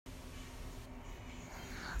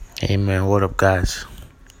Hey man, what up, guys?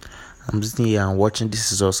 I'm sitting here and watching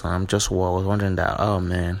this results, and I was wondering that, oh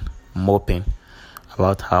man, moping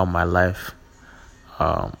about how my life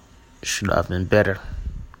um should have been better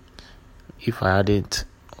if I hadn't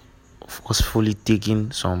forcefully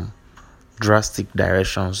taken some drastic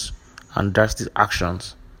directions and drastic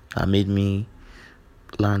actions that made me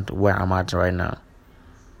land where I'm at right now.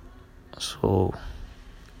 So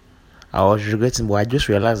I was regretting, but I just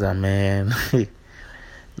realized that, man,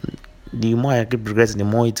 the more I keep regretting, the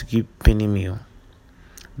more it keep paining me.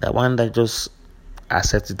 That one that just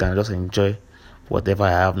accept it and just enjoy whatever I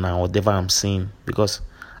have now, whatever I'm seeing, because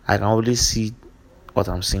I can only see what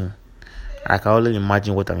I'm seeing. I can only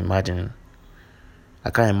imagine what I'm imagining. I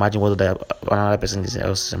can't imagine what another person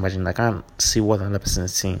else is imagining. I can't see what another person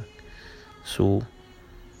is seeing. So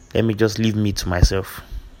let me just leave me to myself.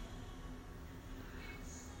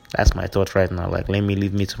 That's my thought right now. Like, let me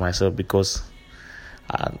leave me to myself, because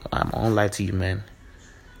I'm unlike to you, man.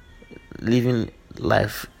 Living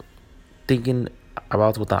life thinking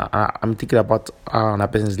about what I'm thinking about how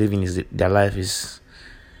another person is living their life is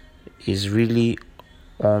really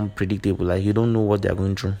unpredictable. Like, you don't know what they're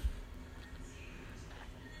going through.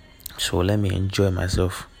 So let me enjoy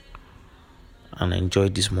myself and enjoy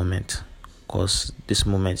this moment, because this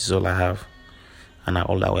moment is all I have and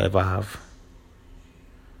all I will ever have.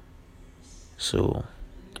 So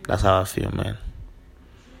that's how I feel, man.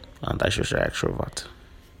 And I should say extrovert.